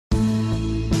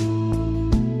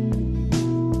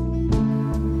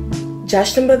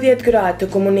16 gra të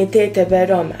komuniteteve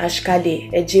rom, ashkali,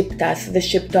 egjiptas dhe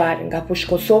shqiptar nga fushë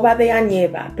Kosova dhe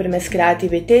Janjeva përmes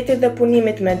kreativitetit dhe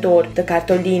punimit me dorë të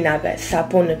kartolinave,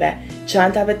 sapunëve,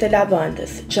 çantave të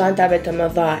lavandës, çantave të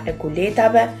mëdha e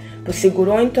kuletave, po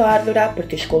sigurojnë të ardhura për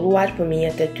të shkolluar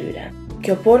fëmijët e tyre.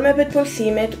 Kjo formë e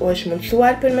vetëpunësimit u është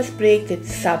mundësuar përmes projektit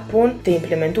Sa-Punë të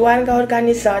implementuar nga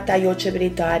organizata jo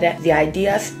qeveritare The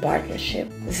Ideas Partnership.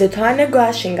 Zëthane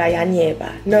Gashi nga Janjeva,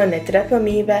 nën e 3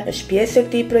 fëmijëve, është pjesë e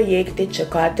këtij projekti që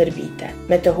ka 4 vite.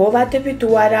 Me të hovat e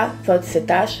fituara, thotë se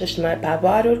tash është më e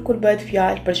pavarur kur bëhet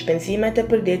fjalë për shpenzimet e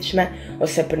përditshme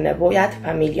ose për nevojat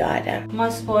familjare.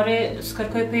 Mas pare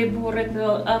s'kërkoj pe burrit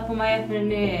apo ma jep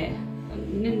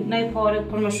në pare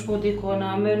për më shku dikona,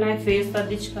 me në festa,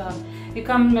 diqka. I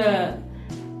kam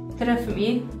 3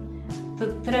 fëmijë, të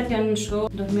 3 janë në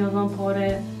shkollë, do të më dhon pare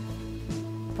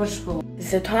për shkollë.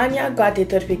 Zëthania gati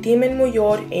tërfitimin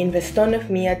mujor e investon në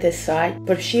fëmijët e saj,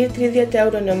 përfshirë 30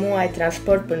 euro në muaj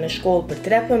transport për në shkollë për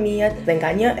 3 fëmijët dhe nga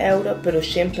 1 euro për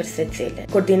ushqim për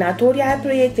secilin. Koordinatorja e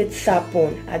projektit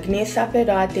Sa-Punë, Agnesa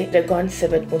Ferrati, tregon se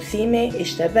vetëpunësimi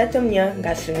ishte vetëm një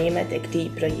nga synimet e këtij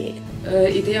projekti.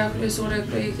 Ideja kryesore e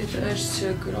projektit është që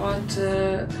gratë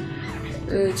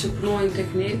që punojnë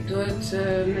teknik, duhet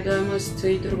me dëmës të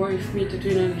i dërgojnë fëmijët e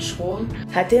tyre në shkollë.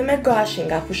 Hatime Gashi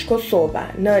nga fushë Kosova,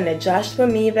 nën e 6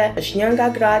 fëmijëve, është një nga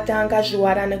gratë e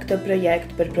angazhuara në këtë projekt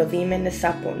për prodhimin e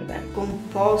sapunëve. Kum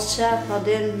pas qef,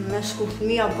 adin me shku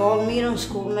fëmija balë mirë në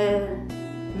shku me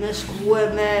shku e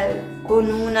me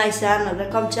pununa i sene dhe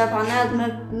kam qef anet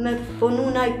me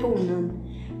pununa i punën.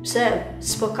 Pse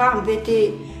s'po kam veti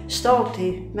shtati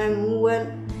me muën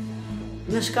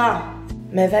me shka.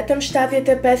 Me vetëm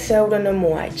 75 euro në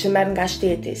muaj që merr nga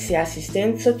shteti si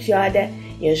asistent sociale,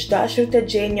 i është dashur të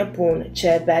gjejë një punë që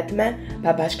e vetme,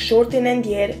 pa bashkëshortin e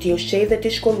ndjerë, t'i ushqej dhe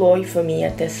t'i shkolloj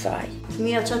fëmijët e saj.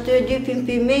 Fëmija që aty e lypin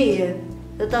për meje,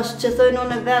 dhe tash që thojnë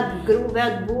në vetë, gru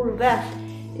vetë, burë vetë,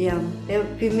 jam. E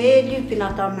për meje lypin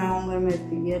ata me hongër me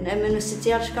pijen, e me nësi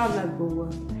tjerë shka me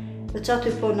buë. Dhe që aty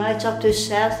ponaj, që aty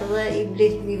shetë dhe i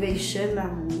blit mive i shë me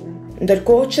hongër.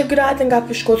 Ndërkohë që gratë nga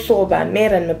fushë Kosova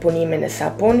merren me punimin e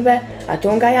sapunëve,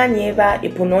 ato nga Janjeva i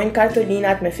punojnë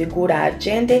kartolinat me figura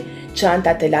argjendi,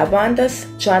 çantat e lavandës,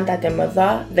 çantat e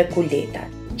mëdha dhe kuletat.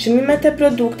 Çmimet e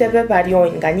produkteve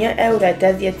variojnë nga 1,80 euro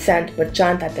për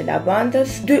çantat e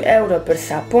lavandës, 2 euro për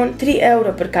sapun, 3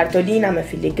 euro për kartolina me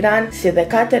filigran, si dhe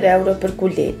 4 euro për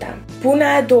kuleta.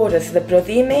 Puna e dorës dhe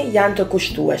prodhimi janë të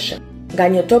kushtueshëm. Nga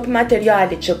një top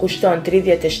materiali që kushton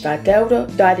 37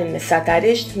 euro, dalin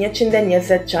mesatarisht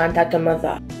 120 çanta të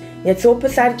mëdha. Një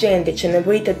copës argjendi që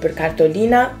nevojitet për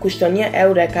kartolina kushton 1,40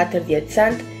 euro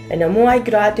e në muaj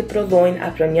gratë prodhojnë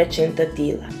afro 100 të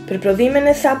tilla. Për prodhimin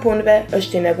e sapunëve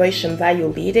është i nevojshëm vaj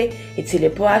ulliri, i cili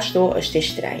po ashtu është i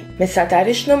shtrenjtë.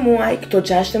 Mesatarisht në muaj, këto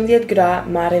 16 gra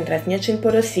marrin rreth 100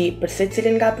 porosi për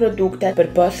secilin nga produktet për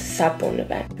pos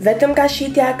sapunëve. Vetëm nga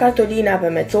shitja e kartolinave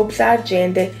me copës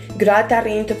argjendi, gratë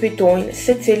arrin të fitojnë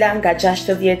secila nga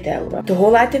 60 euro. Të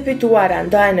hollat e fituara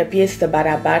ndahen në pjesë të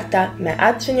barabarta, me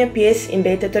atë që një pjesë i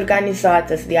mbetet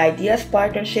organizatës The Ideas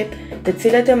Partnership, të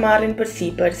cilët e marrin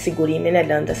përsipër sigurimin e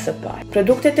lëndës së parë.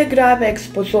 Produktet e grave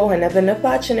ekspozohen edhe në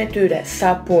faqen e tyre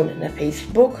Sa-Punë në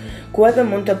Facebook, ku edhe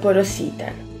mund të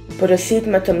porositen. Porosit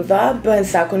më të mëdha bëhen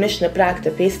zakonisht në prag të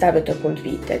festave të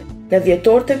fundvitit. Në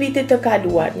dhjetor të vitit të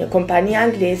kaluar, një kompani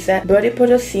angleze bëri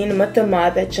porosin më të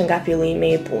madhe që nga fillimi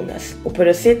i punës. U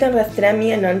porositën rreth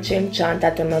 3900 çanta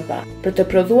të mëdha. Për të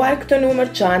prodhuar këtë numër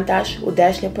çantash, u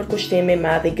desh një përkushtimi i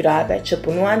madh i grave që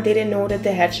punuan deri në orët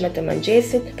e hershme të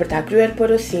mëngjesit për ta kryer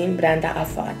porosin brenda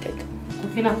afatit. Kur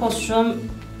kena pas shumë,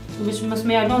 mos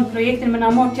me jalon projektin me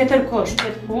na marr tjetër kohë,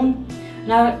 tjetër punë.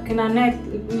 Na kena ne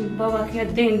baba kia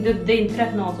den 2 den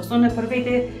 3 natës. Unë për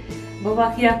vete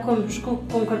baba kia kom shku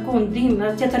kom kërkon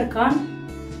ndihmë tjetër kanë.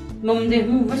 Më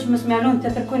ndihmu vetëm mos me jalon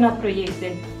tjetër kohë na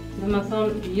projektin. Do të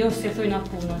thonë jo si thojna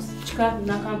punës. Çka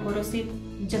na kanë porosit,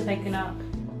 gjithaj kena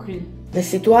kry. Në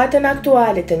situatën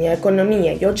aktuale të një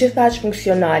ekonomie jo gjithaq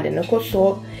funksionale në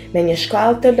Kosovë, me një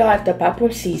shkallë të lartë të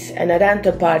papunësisë e në rend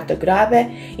të parë të grave,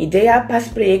 ideja pas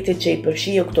projektit që i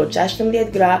përfshiu këto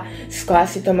 16 gra s'ka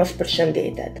si të mos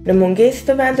përshëndetet. Në mungesë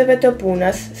të vendeve të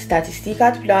punës,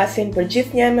 statistikat flasin për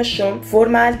gjithnjë e më shumë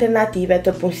forma alternative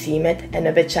të punësimit e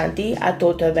në veçanti ato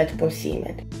të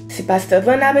vetëpunësimit. Sipas të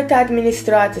dhënave të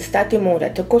administratës tatimore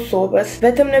të Kosovës,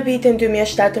 vetëm në vitin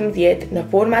 2017, në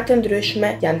forma të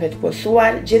ndryshme janë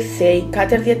vetëpunësuar gjithsej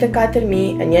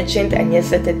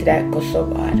 44.123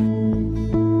 kosovarë.